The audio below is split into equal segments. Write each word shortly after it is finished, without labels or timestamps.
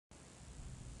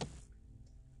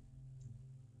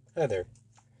Hi there.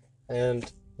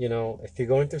 And, if you're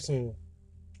going through some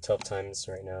tough times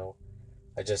right now,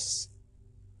 I just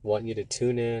want you to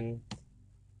tune in,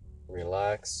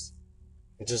 relax,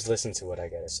 and just listen to what I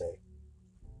gotta say.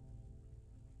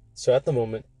 So at the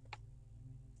moment,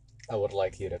 I would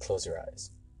like you to close your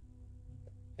eyes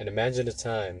and imagine a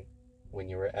time when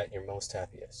you were at your most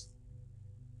happiest.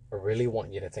 I really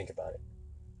want you to think about it.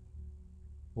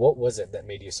 What was it that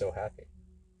made you so happy?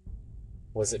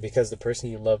 Was it because the person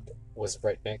you loved was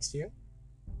right next to you?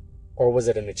 Or was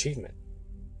it an achievement?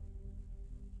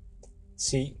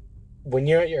 See, when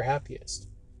you're at your happiest,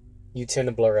 you tend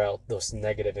to blur out those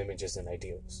negative images and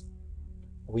ideals.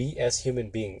 We as human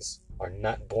beings are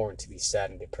not born to be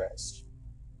sad and depressed.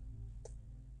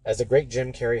 As the great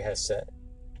Jim Carrey has said,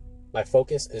 my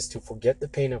focus is to forget the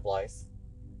pain of life,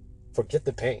 forget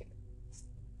the pain,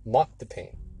 mock the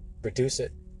pain, reduce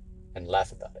it, and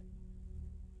laugh about it.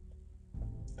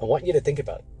 I want you to think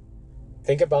about it.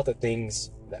 Think about the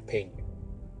things that pain you.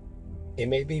 It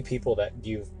may be people that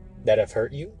have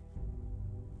hurt you.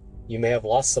 You may have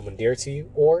lost someone dear to you,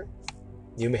 or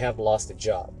you may have lost a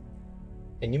job.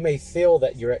 And you may feel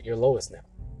that you're at your lowest now.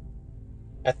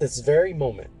 At this very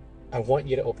moment, I want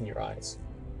you to open your eyes.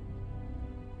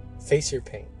 Face your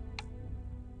pain.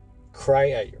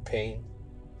 Cry at your pain.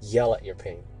 Yell at your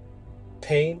pain.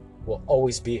 Pain will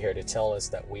always be here to tell us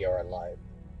that we are alive.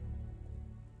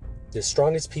 The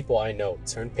strongest people I know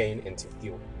turn pain into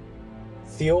fuel.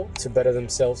 Fuel to better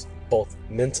themselves both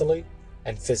mentally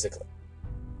and physically.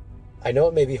 I know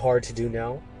it may be hard to do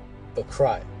now, but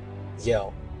cry,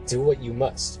 yell, do what you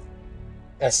must.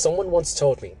 As someone once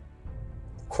told me,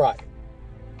 cry.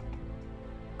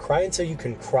 Cry until you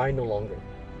can cry no longer.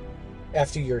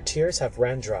 After your tears have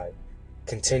ran dry,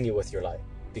 continue with your life,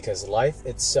 because life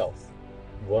itself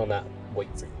will not wait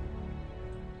for you.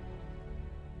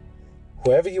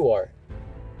 Whoever you are,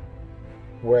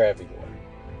 wherever you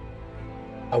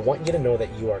are, I want you to know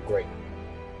that you are great,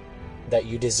 that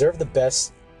you deserve the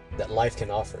best that life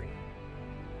can offer you.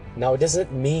 Now, it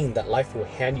doesn't mean that life will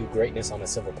hand you greatness on a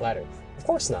silver platter. Of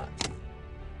course not.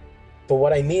 But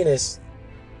what I mean is,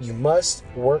 you must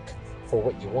work for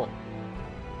what you want.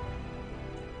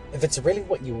 If it's really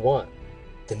what you want,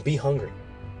 then be hungry.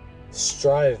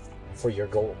 Strive for your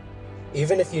goal.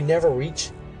 Even if you never reach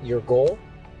your goal,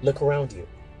 look around you.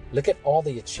 Look at all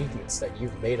the achievements that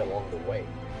you've made along the way.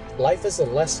 Life is a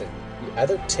lesson. You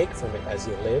either take from it as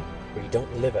you live, or you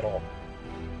don't live at all.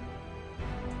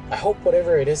 I hope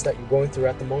whatever it is that you're going through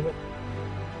at the moment,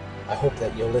 I hope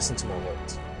that you'll listen to my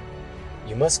words.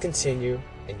 You must continue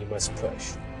and you must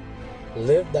push.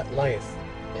 Live that life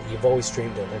that you've always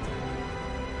dreamed of living.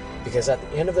 Because at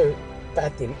the end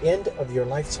of your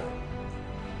lifetime,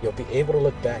 you'll be able to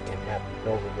look back and have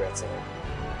no regrets at all.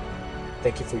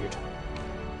 Thank you for your time.